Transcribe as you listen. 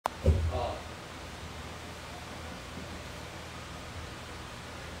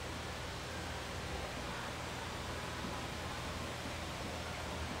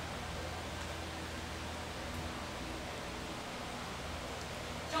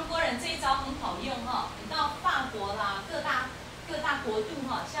然这一招很好用哈，你到法国啦，各大国度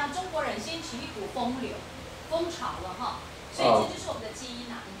哈，像中国人掀起一股风潮了哈，所以这就是我们的基因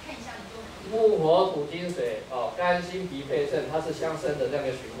啊。你看一下，你就很木火土金水哦，肝心脾肺肾，它是相生的这样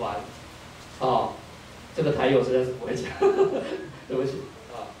一个循环。哦，这个台语我实在是不会讲，对不起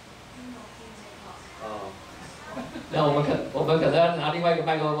啊。哦，那我们可能要拿另外一个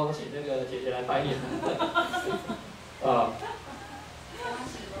麦克风，请那个姐姐来翻译。啊。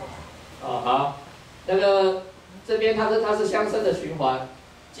好，那个这边它是相生的循环。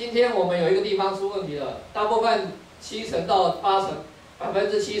今天我们有一个地方出问题了，大部分70%到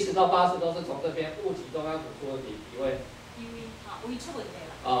80%，70%到80%都是从这边物体中央组出问题，脾胃。胃出问题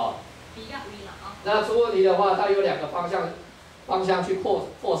了。哦。脾甲胃啦啊。那出问题的话，它有2个方向去扩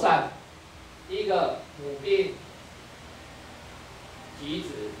散。第一个母病、体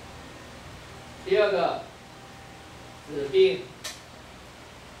脂；第二个子病、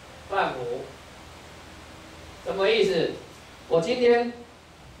犯母。什么意思？我今天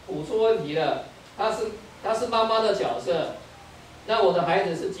土出问题了，他是妈妈的角色，那我的孩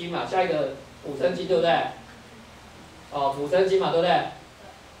子是金嘛，下一个土生金对不对？哦，土生金嘛，对不对？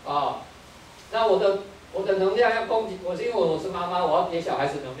哦，那我的能量要供给，因为我是妈妈，我要给小孩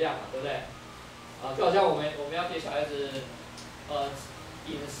子能量嘛，对不对？啊，就好像我们要给小孩子，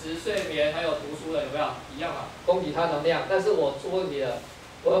饮食、睡眠还有读书的有没有一样嘛？供给他能量，但是我出问题了，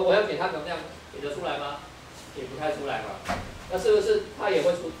我要给他能量，给得出来吗？给不太出来嘛。那是不是他也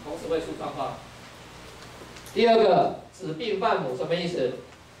会同时会出状况？第二个，子病犯母什么意思？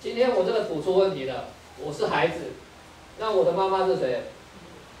今天我这个土出问题了，我是孩子，那我的妈妈是谁？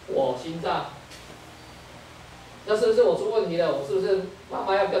我心脏。那是不是我出问题了？我是不是妈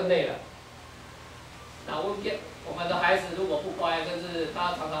妈要更累了？那我们的孩子如果不乖，就是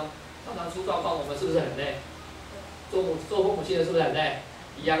他常常出状况，我们是不是很累？做父母亲的是不是很累？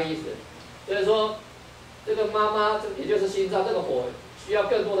一样意思。所以说，这个妈妈也就是心脏这个火需要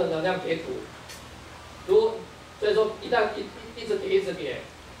更多的能量给土。所以说一旦一直给，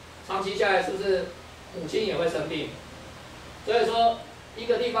长期下来是不是母亲也会生病？所以说一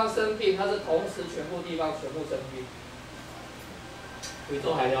个地方生病，它是同时全部地方全部生病。宇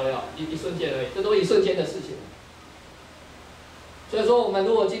宙海聊聊，一瞬间而已，这都一瞬间的事情。所以说，我们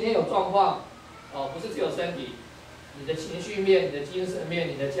如果今天有状况，不是只有身体，你的情绪面、你的精神面、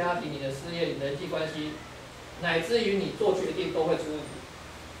你的家庭、你的事业、你的人际关系，乃至于你做决定都会出问题。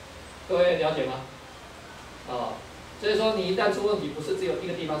各位了解吗？所以说你一旦出问题，不是只有一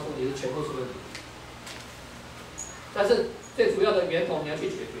个地方出问题，是全部出问题。但是最主要的源头你要去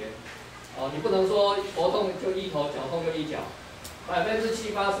解决。你不能说头痛就医头，脚痛就医脚。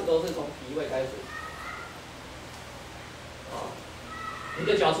70%、80%都是从脾胃开始。你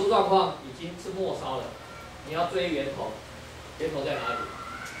的脚出状况已经是末梢了，你要追源头，源头在哪里？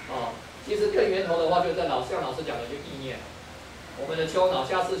其实更源头的话，就在像老师讲的，就意念。我们的丘脑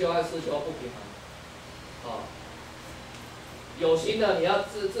下视丘和视丘不平衡。有形的你要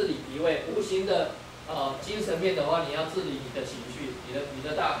治理脾胃，无形的精神面的话，你要治理你的情绪，你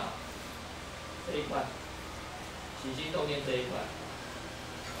的大脑这一块。起心动念这一块，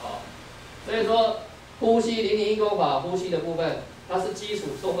所以说呼吸灵灵功法，呼吸的部分，它是基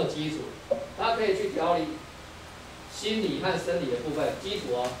础中的基础，它可以去调理心理和生理的部分，基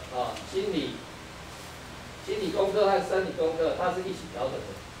础心理功课和生理功课，它是一起调整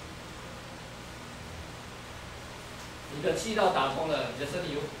的。你的气道打通了，你的身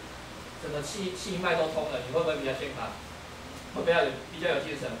体整个气脉都通了，你会不会比较健康？会比较有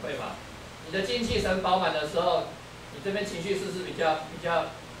精神？会吧？你的精气神饱满的时候，你这边情绪是不是比较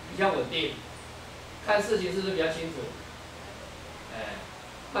稳定？看事情是不是比较清楚？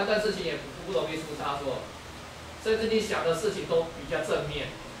判断事情也不容易出差错，甚至你想的事情都比较正面。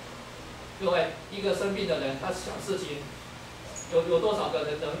各位，一个生病的人，他想事情有多少个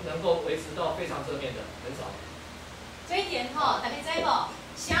人能够维持到非常正面的？很少。这一点大家知无？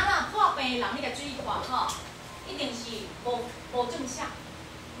啥人破病的人，你甲注意看一定是无正向。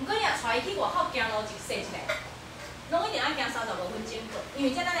不过你若带伊去外口行路一踅来，拢一定要行35分钟过，因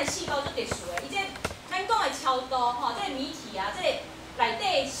为这咱的细胞最特殊的，伊这咱讲的超度这个谜题啊，这个内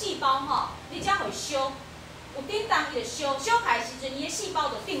底的细胞你才会烧，有叮当伊就烧开的时阵，伊的细胞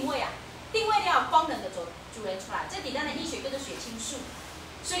就定位定位了功能就自然出来，这伫咱的医学叫做血清素。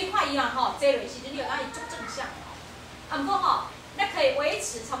所以你看伊人坐落时阵，你就爱做正向不过那可以维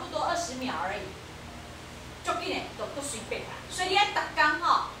持差不多20秒而已。足紧的，都随便啦。所以你爱逐工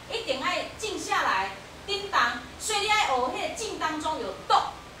一定爱静下来，叮当。所以你爱学迄个静当中有动。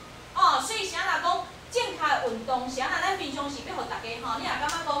所以啥人讲静态运动，啥人咱平常时要互大家你若感觉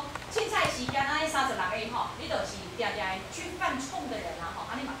讲凊彩时间36个你就是常常去犯冲的人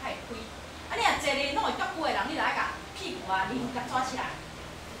安尼嘛太多。啊，零给抓起来，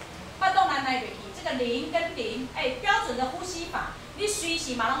巴肚咱来落去，这个零跟零，标准的呼吸法，你随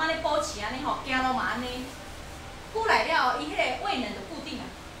时嘛拢安尼保持安尼吼，行路嘛安尼，久来了，伊迄个胃能就固定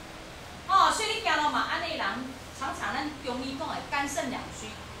啊。所以你行路嘛安尼人，常常咱中医讲的肝肾两虚，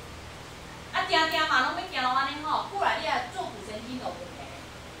啊，定定嘛拢要行路安尼吼，久来了坐骨神经就有问题。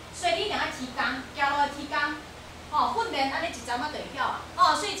所以你一定要提肛，行路要提肛。训练安尼一站仔就会晓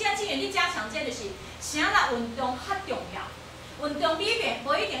啊！所以既然你加强这就是啥啦？运动较重要。运动你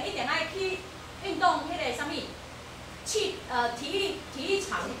无一定爱去运动迄个啥物体育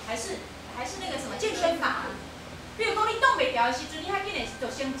场，还是那个什么健身房。比如讲你动袂调的时阵，你较紧的就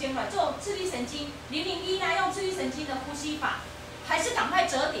先进来做自律神经001啦，用自律神经的呼吸法，还是赶快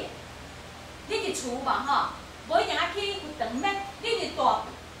折点。你伫厝嘛无一定爱去有长咩，你伫大，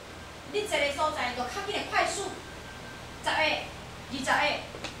你一个所在就较紧的快速。10个、20个、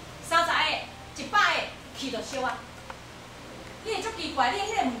30个、100个去就少啊！你会足奇怪，你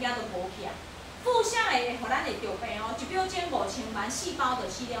迄个物件就无去啊。负向的会互咱会着病哦，一秒钟5000万细胞就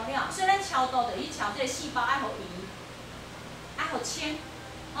死了了，所以咱超度就去超这个细胞爱互移，爱互清。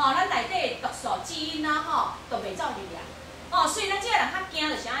咱内底的毒素、基因啊都袂走入来。所以咱这个人较惊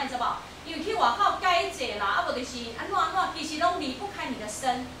就是安尼知无？因为去外口解者啦，无就是安怎，其实拢离不开你的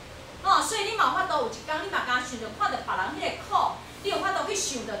身。所以你嘛有法度有一天，你嘛敢想着看着别人迄个苦，你有法度去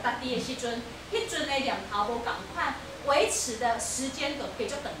想着家己的时阵，迄阵的念头无共款，维持的时间就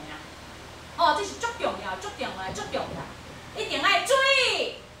加足长啊！这是足重要、足重要、足重要，一定要注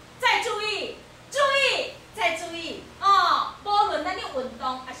意，再注意，注意，再注意无论咱你运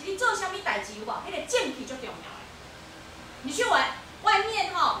动，还是你做啥物代志有无，迄个正气足重要的。你去外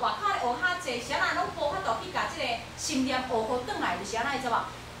面外口咧学较济，啥人拢无法度去甲即个心念学好转来，就是安尼知无？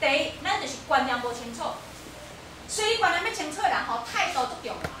第一，咱就是观念无清楚，所以观念要清楚的人态度足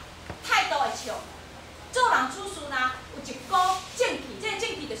重要，态度会笑。做人处事呢，有一股正气，这个正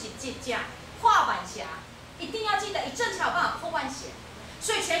气就是直接跨晚霞，一定要记得，一正才有办法破万邪。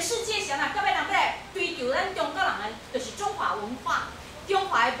所以全世界啥人各位人要来追求咱中国人的，就是中华文化，中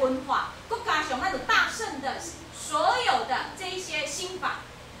华的文化，佮加上咱就大圣的所有的这一些心法，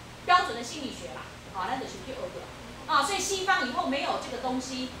标准的心理学啦，咱就是去学的。所以西方以后没有这个东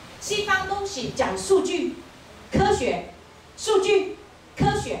西，西方东西讲数据、科学、数据、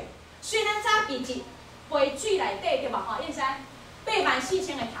科学。所以咱早期一杯水内底对吧？燕山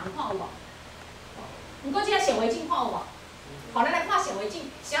84000个糖看有无？不过这个显微镜看有无？咱来看显微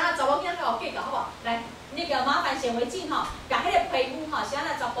镜，啥查某囡仔甲我计较好无？来，那个麻烦显微镜甲迄个皮肤啥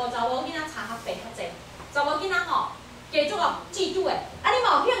查甫囡仔差较白较济，查某囡仔加足嫉妒的，你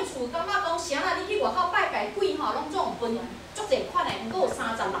嘛有兴趣？感觉讲啥啦？你去外口拜鬼拢总有分足侪款的，毋过有36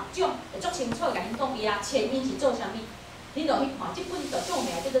种，会足清楚甲恁讲伊前因是做啥物，恁就去看，即本就著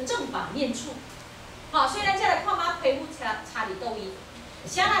名叫做正法念处。所以咱才来看妈皮肤差伫倒位。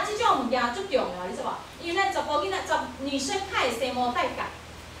啥啦？即种物件足重要，你知无？因为咱查甫囡仔、女生较会生无代感，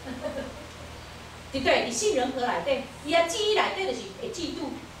对对，伫杏仁核内底，伊记忆内底就是会嫉妒，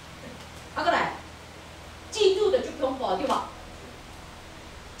过来。嫉妒的就恐怖对吧？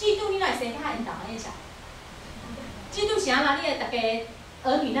嫉妒你哪会生较缘投安尼啥？嫉妒啥啦？你的大家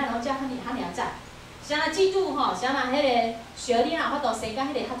儿女咱拢遮较尔赞，啥啦嫉妒啥啦？迄个小囡仔法度生甲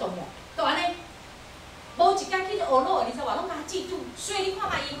迄个较重要，都安尼。无一天去学老，你知无？拢甲嫉妒，所以你看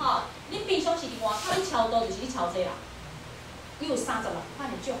卖伊恁平常时伫外口你超多就是你超济啦，伊有36款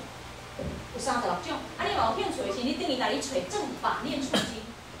的种，有36种。你嘛有兴趣的是，你等于来你找正法念处经。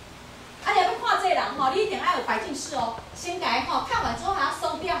你要看这个人你一定要有摆进式哦。先甲伊看完之后还要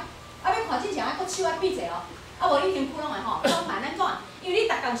收掉，要看之前还佫手要闭者哦。无你身躯拢会拢慢咱讲，因为你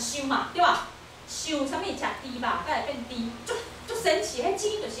逐工想嘛，对吧？想啥物食猪肉，才会变猪，足神奇，迄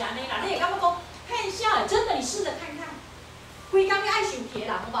基因就是安尼啦。你会感觉讲骗笑的，真的，你试着看看。规工你爱受气的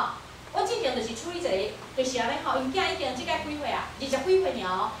人，好无？我之前就是处理一个，就是安尼因囝已经即个几岁啊，20几岁尔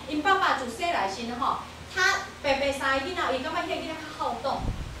哦。因爸爸自细来时他白3个囡仔，伊感觉迄个囡仔较好动。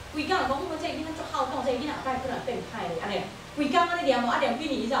规工就讲，这个囡仔足好动，这个囡仔后摆转来变歹咧，安尼。规工安尼念念几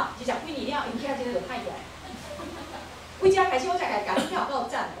年，你知道？20几年了，因囝真个就歹起来。为遮开始，我才甲伊囝有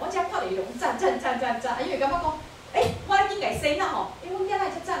够赞，我遮看到伊就赞，因为感觉讲，我已经甲伊生啦因为阮囝哪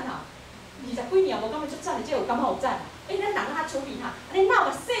会遮赞20几年无感觉足赞的，这有感觉有赞咱人较处理他，安尼哪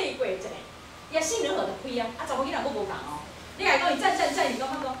有细过一个？伊杏仁核就开啊，查某囡仔佫无共哦。你甲伊讲伊赞，伊感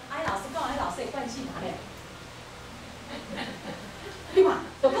觉讲，老师讲，老师的惯性安尼。对嘛？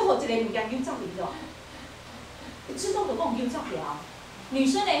就搁互一个物件扭走去咯，自动就讲扭走了。女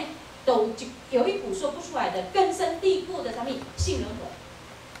生呢，都有一股说不出来的根深蒂固的啥物杏仁核。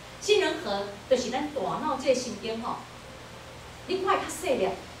杏仁核就是咱大脑这个神经你看较细粒，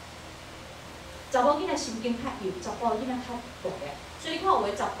查某囡仔神经较幼，查甫囡仔较大个，所以你看有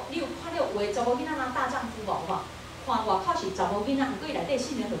诶你有看到有诶查某囡仔当大丈夫无？有无？看外口是查某囡仔，毋过伊内底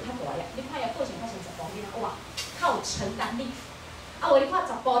性能就较大个，你看伊个个性较像查甫囡仔，哇，较有承担力。啊，话你看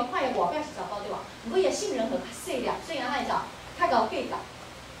查甫，你看伊外表是查甫对吧？毋过伊个性能就较细粒，所以安怎讲？较高计较。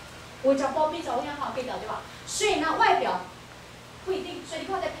有查甫比查某囡仔较有计较对吧？所以呢，外表不一定，所以你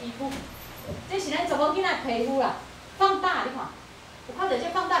看这皮肤，这是咱查某囡仔皮肤啦，放大你看，有看到这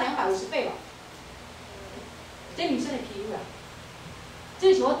放大250倍吧？这女生的皮肤啦，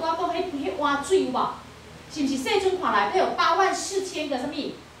这是我拄仔讲迄碗水有无？是毋是细菌看内底有84000个什么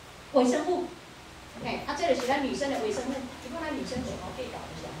微生物？嘿，啊，这就是咱女生的微生物，你看咱女生怎么计较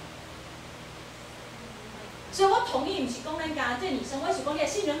一下？所以我同意，毋是讲咱家这女生，我是讲你的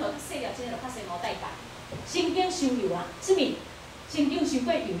性能和较细粒，真个就较生无代价。神经伤幼啊，什么？神经伤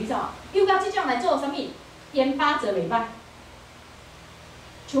过幼，你知道吗？幼到这种来做什么？研发者袂歹。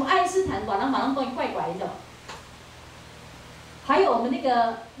像爱因斯坦，别人马上讲伊怪怪，你知道吗？还有我们那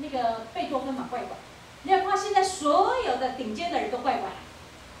个贝多芬嘛，怪怪。你要看现在所有的顶尖的人都怪怪。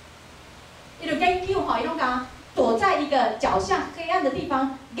伊就研究吼，伊拢讲躲在一个角下黑暗的地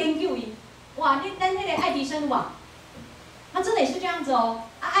方研究伊。哇，咱那个爱迪生哇，他真的也是这样子哦。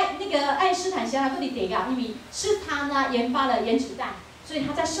爱因斯坦先生搁伫第个，因为是他呢研发了原子弹，所以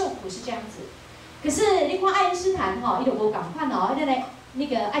他在受苦是这样子。可是你看爱因斯坦吼，伊就无共款哦，那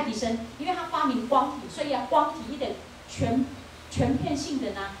个爱迪生，因为他发明光体，所以啊光体的全片性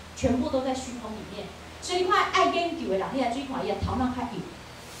的呢，全部都在虚空里面。所以你看爱研究的人，你来注意看，伊个头脑较幼。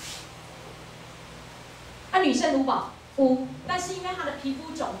啊，女生有无？有，但是因为她的皮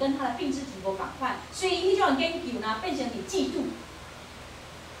肤肿跟她的病质体无共款，所以迄种研究呢变成你嫉妒。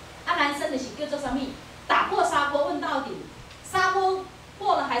啊，男生就是叫做什么？打破砂锅问到底，砂锅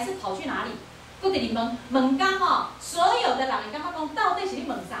破了还是跑去哪里？搁伫里问讲吼，所有的人会感觉讲到底是你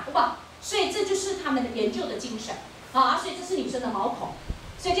问啥，有无？所以这就是他们的研究的精神。好啊，所以这是女生的毛孔，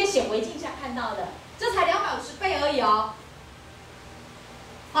所以这显微镜下看到的，这才250倍而已哦。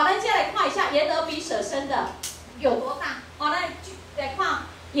好，那接下来看一下眼耳鼻舌身的有多大。好，那来看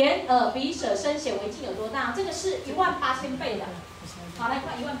眼耳鼻舌身显微镜有多大，这个是18000倍的。好，来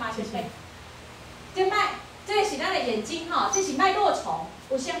看18000倍。这个是咱的眼睛哈，这是脉络丛，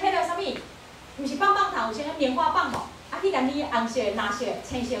有先迄个什么？不是棒棒糖，有先迄棉花棒哦。啊，去甲你红色、蓝色、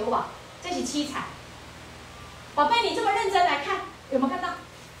青色有无？这是七彩。宝贝，你这么认真来看，有没有看到？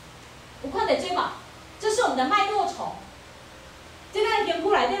有看到这吗？这是我们的脉络丛。这咱的皮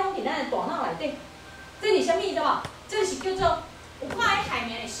肤内底拢伫咱的大脑内底。这是什么知道无？这是叫做有看迄海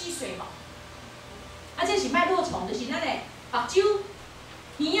绵的吸水无？啊，这是脉络丛，就是咱的目睭、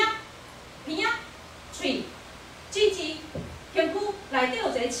鼻啊、喙、嘴唇、皮肤内底有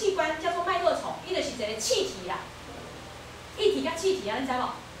一个器官叫做脉络丛，伊就是一个气体啦。液体甲气体啊，你知无？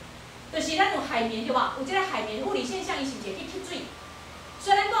就是咱有海绵对无？有这个海绵物理现象，伊是毋是会去吸水？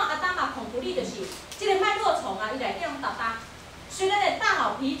所以咱讲阿达玛孔福利就是这个脉络丛啊，伊内底拢哒哒。所以咱的大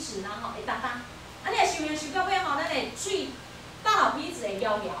脑皮质呢吼会哒哒。啊，你若想到尾吼，咱的喙、大脑皮质会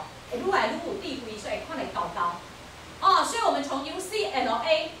摇摇，会愈来愈有智慧，所以会看得高高。哦，所以我们从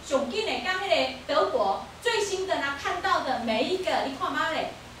UCLA 上紧的甲迄个德国最新的呢看到的每一个，你看嘛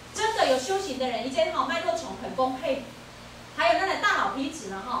嘞，真的有修行的人，伊这吼脉络丛很丰沛，还有咱的大脑皮质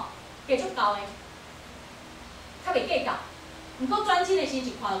呢吼，给足高的，较袂计较。毋过专精的时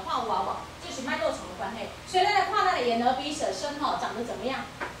是看有无无，这是脉络丛的关系。所以咱来看咱的眼耳鼻舌身吼长得怎么样？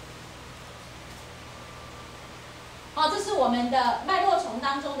好，这是我们的脉络丛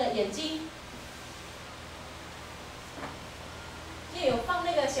当中的眼睛。这有放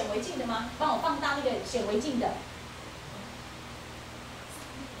那个显微镜的吗？帮我放大那个显微镜的。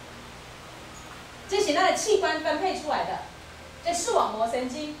这是它的器官分配出来的，这视网膜神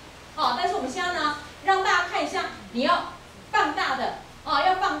经。好，但是我们现在呢，让大家看一下，你要放大的哦，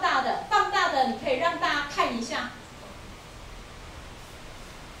要放大的，放大的，你可以让大家看一下。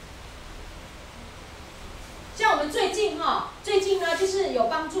像我们最近呢，就是有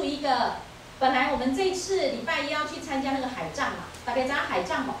帮助一个，本来我们这一次礼拜一要去参加那个海葬嘛，大家知道海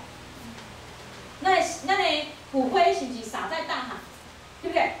葬哦。那骨灰是不是撒在大海，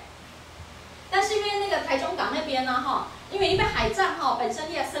对不对？但是因为那个台中港那边呢，因为你被海葬本身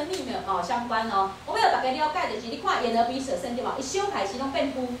你的生命的相关哦，我们要大家了解的是，你看眼耳鼻舌身对吧？伊烧海是拢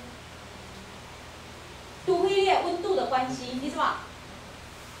变灰，除非你的温度的关系，你知道吧？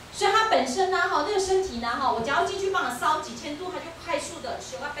所以它本身呢，那个身体呢，我只要进去帮它烧几千度，它就快速的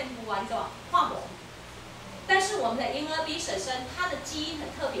烧到变灰啊，你知道吧？化膜。但是我们的眼耳鼻舌身，它的基因很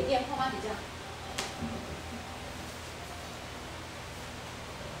特别，你看看嘛，你这样。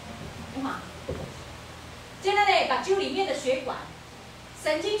你看，接下来目睭里面的血管、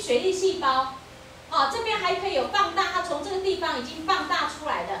神经血液细胞，哦，这边还可以有放大，它从这个地方已经放大出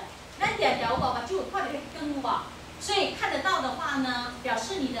来的。咱条条我把就有快点跟有无？所以看得到的话呢，表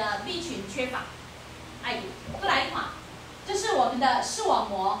示你的 B 群缺乏。哎，再来一款，这是我们的视网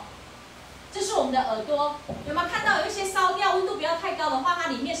膜，这是我们的耳朵，有没有看到有一些烧掉，温度不要太高的话，它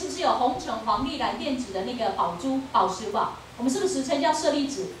里面是不是有红橙黄绿蓝靛紫的那个宝石吧？我们是不是俗称叫舍利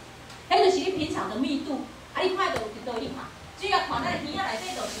子？那就是你平常的密度，啊，你看到就一款，这个看咱耳仔内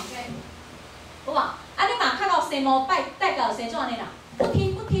底就是这，有无？啊，你嘛看到生毛代表生怎呢啦？不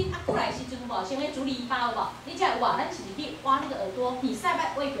听，啊，过来时阵有无？先去竹篱笆有无？你才有哇，咱是去挖那个耳朵，耳塞要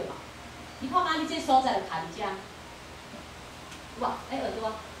挖过嘛？你看嘛，你这所在就卡伫遮，有无？耳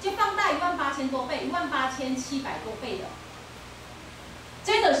朵，这放大18000多倍，18700多倍的。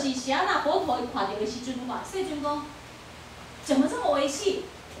这就是啥呐？佛陀伊看到的时阵话，世尊讲，怎么这么维系？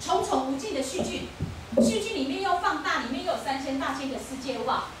重重无尽的细菌，细菌里面又放大，里面又有3000大千个世界，有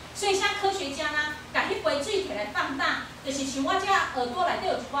无？所以像科学家呢，把迄杯水摕来放大，就是像我这耳朵内底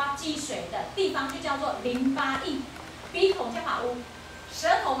有一寡积水的地方，就叫做淋巴液。鼻孔这嘛有，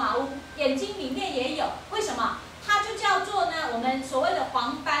舌头嘛有，眼睛里面也有。为什么？它就叫做呢，我们所谓的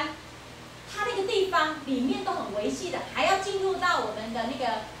黄斑，它那个地方里面都很维系的，还要进入到我们的那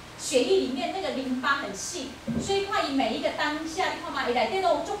个血液里面，那个淋巴很细，所以看伊每一个当下，你看嘛，伊内底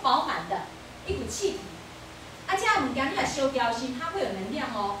都足饱满的一股气体。啊，这样物件你来烧掉时，它会有能量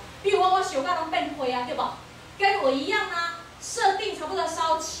哦。比如我烧到拢变灰啊，对不？跟我一样啊，设定差不多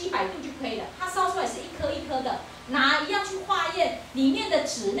烧700度就可以了。它烧出来是一颗一颗的，拿一样去化验，里面的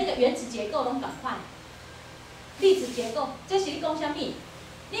纸那个原子结构拢赶快，粒子结构，这是你讲啥物？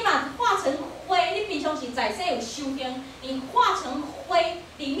你把化成灰，你平常时在生有修行，你化成灰，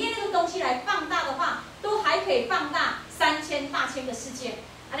里面那个东西来放大的话，都还可以放大3000大千个世界。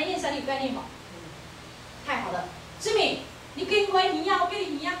啊，你验啥？你有概念无？太好了，志敏，你跟我一样，我跟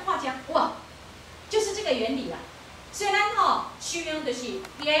你一样看讲，哇，就是这个原理啦。所以咱吼，修养就是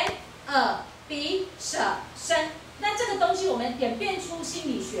眼、耳、鼻、舌、身。那这个东西我们演变出心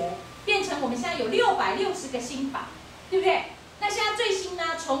理学，变成我们现在有660个心法，对不对？那现在最新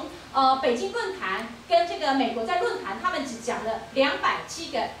呢，从北京论坛跟这个美国在论坛，他们只讲了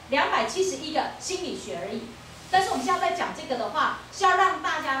271个心理学而已。但是我们现在在讲这个的话，是要让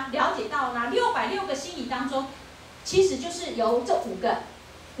大家了解到呢，606个心理当中，其实就是由这5个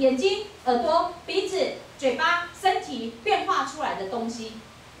眼睛、耳朵、鼻子、嘴巴、身体变化出来的东西。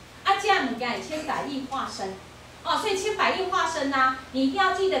啊，这样物件是千百亿化身。哦，所以千百亿化身啊，你一定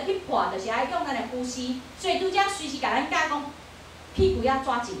要记得去破，就是要用咱的呼吸。所以拄则随时甲咱教讲，屁股要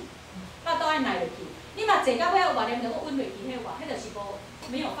抓紧，巴肚要耐落去。你嘛坐到尾有外面就要稳落去，迄就是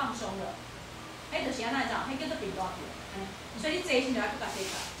没有放松了。迄就是安怎做？迄叫做平大跳。所以你坐时就要搁甲坐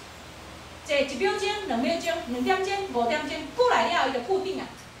下。坐1秒钟、2秒钟、2点钟、5点钟，过来了伊就固定啊。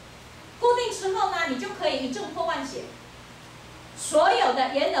固定之后呢，你就可以一正破万邪。所有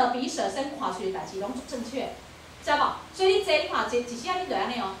的眼、耳、鼻、舌、身看出来的代志拢正确，知无？所以你坐你看一时仔你就安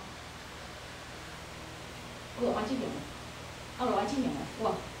尼哦。有无环境用的？啊，有环境用的，有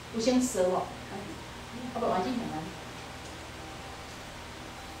无？有先舌无？啊，无环境用的。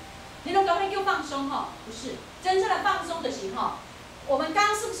你拢讲那叫放松哈？不是，真正的放松的时候，我们刚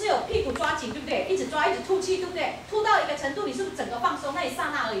刚是不是有屁股抓紧，对不对？一直抓，一直吐气，对不对？吐到一个程度，你是不是整个放松？那一刹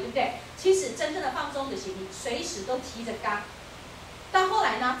那而已，对不对？其实真正的放松的时候，你随时都提着杆。到后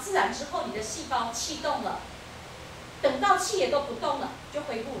来呢，自然之后你的细胞气动了，等到气也都不动了，就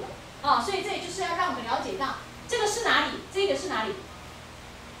恢复了。啊，所以这里就是要让我们了解到，这个是哪里？这个是哪里？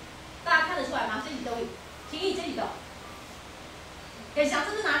大家看得出来吗？这里都有，听力这里都。等一下，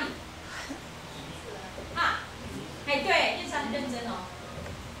这是哪里？啊，哎，对，燕山很认真哦。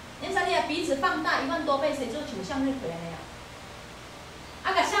燕山，你的鼻子放大1万多倍，谁做像向日葵那样？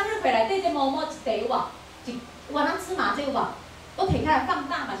啊，甲向日葵内底这毛毛一地有无？一有人芝麻这有无？都摕开来放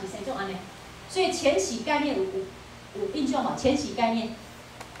大嘛，是谁做安尼？所以前洗概念有印象嘛？前洗概念，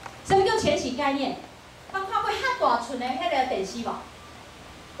什么叫前洗概念？捌看过遐大寸的迄个电视无？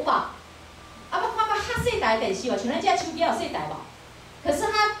有无？啊，捌看过遐细台的电视无？像咱这手机有细台无？可是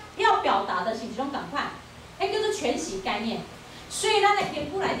它要表达的是一种感快，迄叫做全息概念。所以咱的皮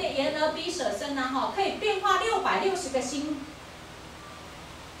肤内底眼、耳、鼻、舌、身啊，吼，可以变化660个心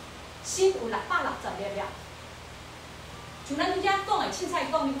有660个了。像咱拄则讲的凊彩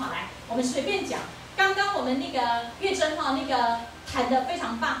讲，你看来，我们随便讲。刚刚我们那个月珍哈那个谈得非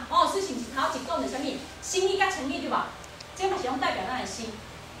常棒哦，事情是头一讲的什么？心意甲诚意对吧？这嘛是拢代表咱的心。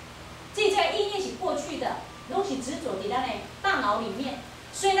这个意念是过去的，拢是执着伫咱的大脑里面，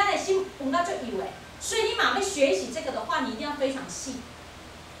所以咱的心碰到就以为。所以你马上学习这个的话，你一定要非常细。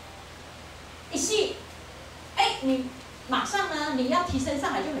一细，哎，你马上呢，你要提升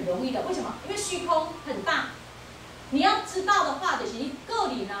上来就很容易的。为什么？因为虚空很大。你要知道的话，就是你个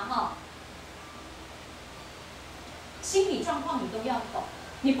人啊哈，心理状况你都要懂。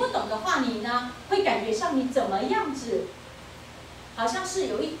你不懂的话，你呢会感觉上你怎么样子，好像是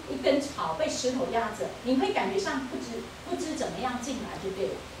有一根草被石头压着，你会感觉上不知怎么样进来就对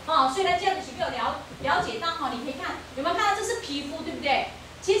了。哦，虽然这样子去给我了解到哈，你可以看有没有看到这是皮肤对不对？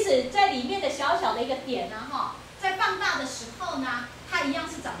其实在里面的小小的一个点呢哈，在放大的时候呢，它一样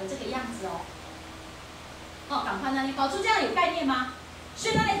是长得这个样子哦。哦，赶快呢，你搞出这样有概念吗？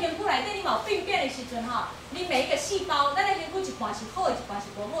所以咱的身躯内底你有病变的时阵吼，你每一个细胞，咱的身躯一半是好的，一半是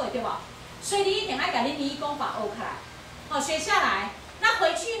不好的，对吧？所以你一定要把你第一功法学起来，好学下来。那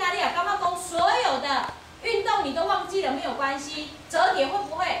回去呢，你也刚刚讲所有的运动你都忘记了没有关系，折叠会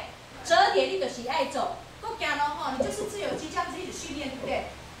不会？折叠你就是爱走，够行咯吼，你就是自由基这样子一直训练，对不对？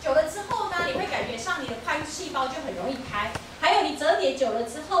久了之后呢，你会感觉上你的宽细胞就很容易开，还有你折叠久了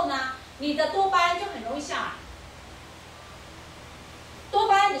之后呢，你的多巴胺就很容易下来。多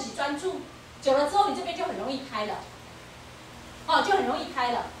巴胺就是专注，久了之后你这边就很容易开了，哦，就很容易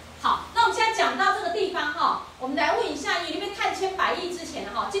开了。好，那我们现在讲到这个地方哈，我们来问一下，你们探千百亿之前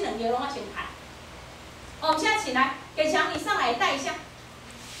哈，这两个拢要先开。哦，我们现在请来，给强你上来带一下。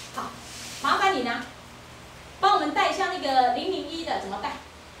好，麻烦你呢，帮我们带一下那个001的怎么带？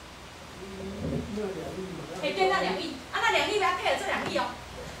哎，对，那2亿，啊，那2亿要配合这2亿哦。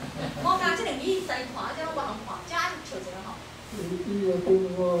我讲这2亿在看，这我行看，加求一个吼。第一个就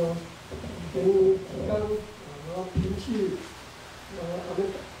是说，从刚平气，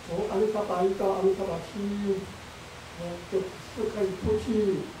从阿米塔巴1到阿米塔巴7，就开始吐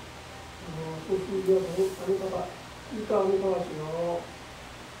气，吐气要从阿米塔巴1到阿米塔巴9，然后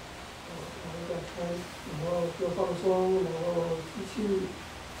再开，然后就放松，然后吸气。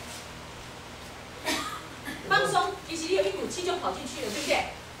放松，其实你有一股气就跑进去了，对不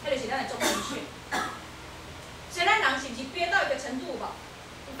对？它就是咱的中心穴。所以咱人是不是憋到一个程度无？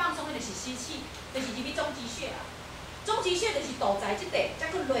你放松，迄就是吸气，就是入去中极穴啊。中极穴就是肚脐这块，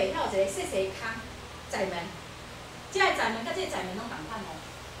再去落，还有一个细细空窄门。这个窄门甲这个窄门拢同款哦。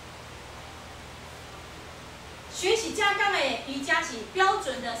学习家刚的瑜伽是标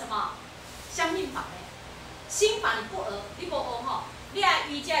准的什么相应法呢？心法你不学，你不学吼，你来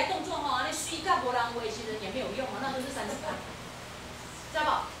瑜伽的动作吼，安尼水到无人话的时阵也没有用啊，那都是30分，知道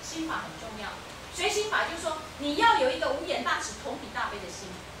不？心法很重要。学心法就是说，你要有一个无眼大齿、同体大悲的心。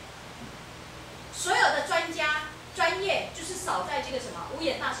所有的专家、专业就是少在这个什么无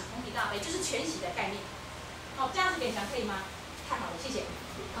眼大齿、同体大悲，就是全息的概念。好，这样子给讲可以吗？太好了，谢谢，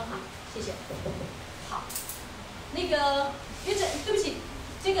很好，谢谢。好，那个对不起，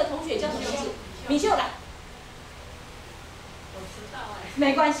这个同学叫什么名字？米秀来。我迟到哎。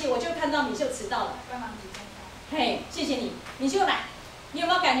没关系，我就看到米秀迟到了。帮忙几分钟。嘿，谢谢你，米秀来。你有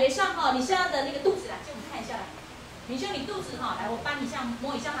没有感觉上哈？你现在的那个肚子来，借我们看一下来。米秀，你肚子哈，来我搬一下，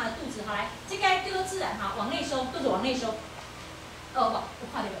摸一下他的肚子，好来，这个丢自然哈，往内收，肚子往内收。不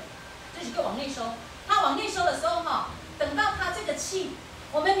快点，这是个往内收。它往内收的时候哈，等到它这个气，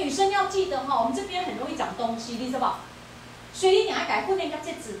我们女生要记得哈，我们这边很容易长东西，你知道不？所以你要改训练，将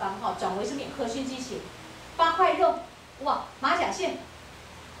这脂肪哈转为什么核心肌群，8块肉，哇，马甲线，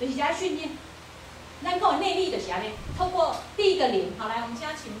就是在训练。咱讲内力就是安尼，透过第一个0，好来，我们现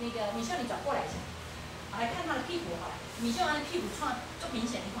在请那个米秀你转过来一下，好来看他的屁股，好来，米秀安尼屁股串就明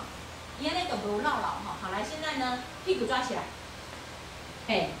显，你看，伊安尼就无绕牢哈，好来，现在呢屁股抓起来，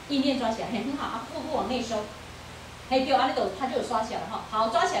嘿，意念抓起来，嘿，很好啊，腹部往内收，嘿，对，安尼它就有刷起来了哈，好，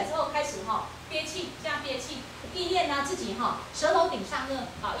抓起来之后开始哈憋气，这样憋气，意念呢自己哈舌头顶上颚，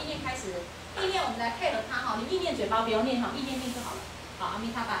好，意念开始，意念我们来配合它哈，你意念嘴巴不要念哈，意念念就好了，好，阿弥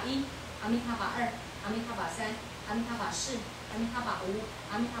陀佛1，阿弥陀佛2。阿弥陀佛3，阿弥陀佛4，阿弥陀佛5，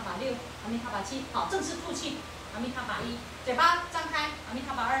阿弥陀佛6，阿弥陀佛7，好，正式吐气。阿弥陀佛1，嘴巴张开。阿弥陀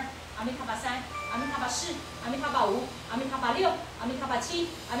佛2，阿弥陀佛3，阿弥陀佛4，阿弥陀佛5，阿弥陀佛6，阿弥陀佛7，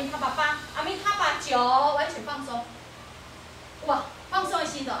阿弥陀佛8，阿弥陀佛9，完全放松。哇，放松的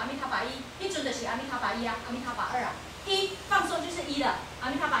时候，阿弥陀佛1，迄阵就是阿弥陀佛1啊，阿弥陀佛2啊。1放松就是1了，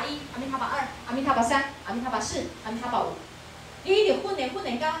阿弥陀佛1，阿弥陀佛2，阿弥陀佛3，阿弥陀佛4，阿弥陀佛5。你一点混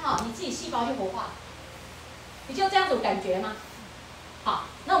点刚好，你自己细胞就活化。你就这样子有感觉吗？好，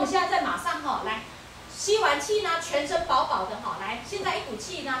那我们现在再马上哈来吸完气呢，全身饱饱的哈，来，现在一股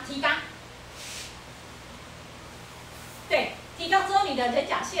气呢提肛，对，提肛之后你的人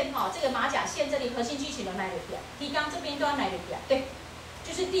甲线哈，这个马甲线这里核心肌群都耐得起来，提肛这边都要耐得起来，对，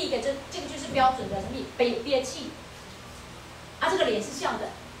就是第一个这个就是标准的什么憋气，啊这个脸是笑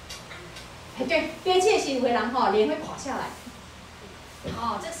的，哎对，憋气的行为人哈脸会垮下来，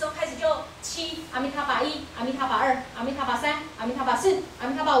好，这个时候开始就7，阿弥陀佛1，阿弥陀佛2，阿弥陀佛3，阿弥陀佛4，阿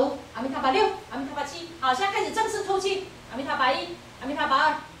弥陀佛5，阿弥陀佛6，阿弥陀佛7。好，现在开始正式吐气，阿弥陀佛1，阿弥陀佛2，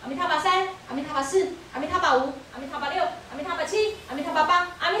阿弥陀佛3，阿弥陀佛4，阿弥陀佛5，阿弥陀佛6，阿弥陀佛7，阿弥陀佛8，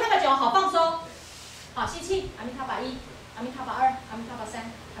阿弥陀佛9。好，放松。好，吸气，阿弥陀佛1，阿弥陀佛2，阿弥陀佛3，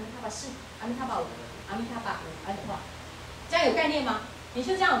阿弥陀佛4，阿弥陀佛5，阿弥陀佛5，阿弥陀佛。这样有概念吗？你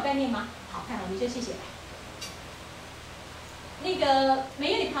说这样有概念吗？好，看好，你就谢谢。那个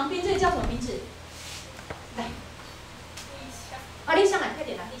美月，你旁边这个叫什么名字？来，啊，丽香来，快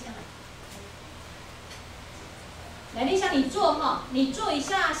点来，丽香来。来，丽香，你做哈，你做一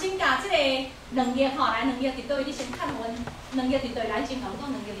下，先把这个2页哈，来2页伫倒位，你先看阮2页伫倒位，来先讲讲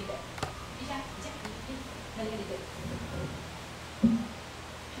2页伫倒。丽香，你这2页伫倒。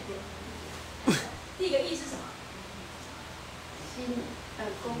第一个意是什么？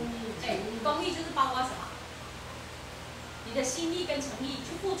公益。哎，公益就是包括什么？你的心意跟诚意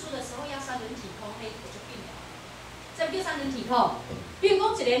去付出的时候，要三轮体空，那就变了。这叫三轮体空。比如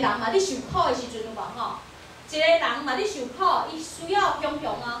讲，一个人嘛，你受苦的时阵有无吼？一个人嘛，你受苦，伊需要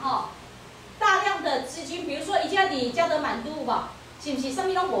雄啊吼，大量的资金，比如说伊家伫交德满都有无？是不是什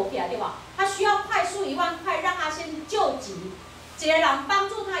么拢无起来对吧？他需要快速1万块，让他先救急。一个人帮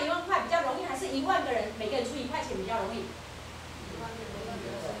助他1万块比较容易，还是1万个人每个人出1块钱比较容易？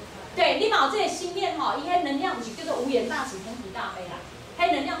对，你嘛有这个心念吼，伊迄能量就是叫做无言大慈，同体大悲啦。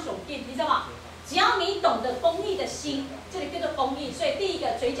迄能量上紧，你知道吗？只要你懂得公益的心，这里叫做公益。所以第一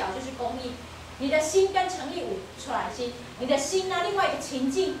个嘴角就是公益，你的心跟诚意有出来心，你的心呢，另外一个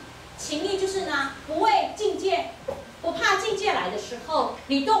情境，情意就是呢，不畏境界，不怕境界来的时候，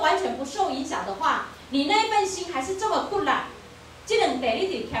你都完全不受影响的话，你那份心还是这么不懒。这2块你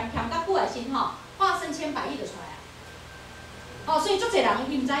得欠到久的心吼，化身千百亿的出来。哦，所以做这人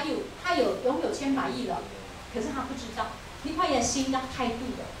你唔知有，他拥有千百亿了，可是他不知道。你看伊的心跟态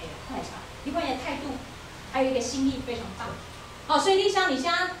度的，哎呀，快查！你看伊的态度，还有一个心意非常棒。哦，所以你想，你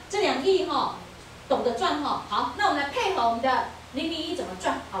现在这2亿哈，懂得赚哈。好，那我们来配合我们的001怎么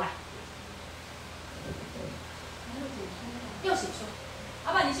赚？好来，又写出，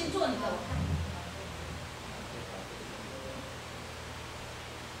阿爸你先做你的，我看。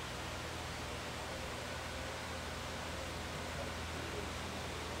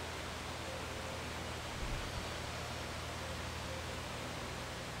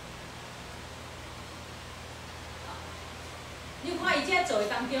你看，伊在走的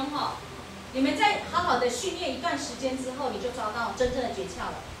当中哈，你们在好好的训练一段时间之后，你就抓到真正的诀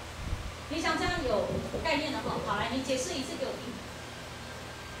窍了。你想这样有概念了哈？好，来，你解释一次给我听。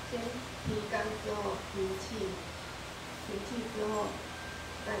先提肛之后吐气，吐气之后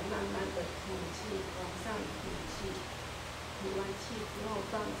再慢慢的吐气，往上吐气，吐完气之后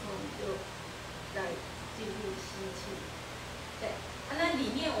放松，就再继续吸气。对，那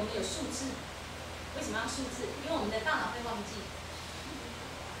里面我们有数字。为什么要数字？因为我们的大脑会忘记。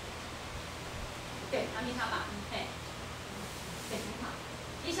对，阿弥陀佛，嘿，对，很好。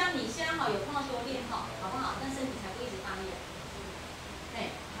你想你现在哈有空要多练哈，好不好？那身体才会一直发炎。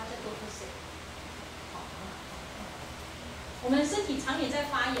哎，还要再多喝水。好，我们身体常年在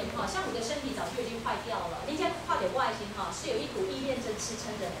发炎哈，像我的身体早就已经坏掉了。人家画点外形哈，是有一股意念在支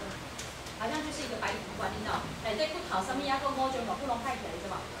撑着的，好像就是一个白骨观，你知道？哎，在骨头上面压个摸就把不能派起来，是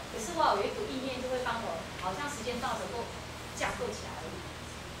吧？可是我有一股意念就会帮我，好像时间到了都架构起来而已。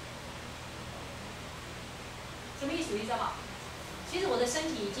什么意思？你知道吗？其实我的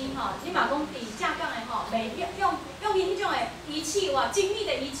身体已经哈，你马公底架杠的哈，用那种的仪器哇，精密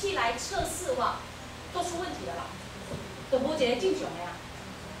的仪器来测试哇，都出问题了啦，都无一个正常的呀。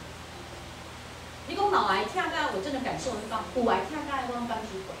你讲脑癌痛到，我真的感受得到，有癌痛到我拢感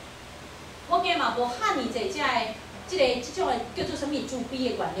受过。我今嘛无汉你这在。这种的叫做什么主闭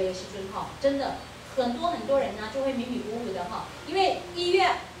的管理的时阵哈，真的很多人呢就会迷迷糊糊的哈，因为医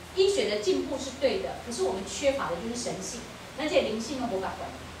学的进步是对的，可是我们缺乏的就是神性，那这灵性都无法管，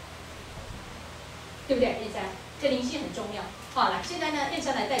对不对？现在这灵性很重要。好，来，现在呢，练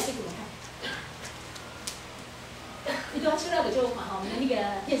下来带这个我们看，你都要吃那个就好哈，我们的那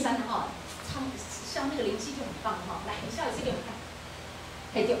个练山的哈，像那个灵气就很棒哈。来，你下一次给我们看，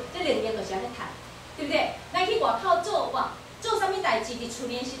嘿对，这2页就是安尼谈。对不对？咱去外口做哇，做啥物代志？伫厝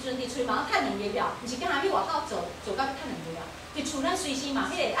边时阵，伫厝嘛趁2个了，毋是讲下去外口做到趁2个了。伫厝咱随时嘛，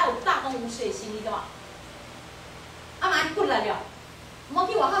迄个爱有大公无私的心，你知无？啊嘛骨力了，毋好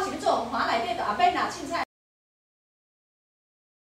去外口是要做，盘内底就后摆若凊彩。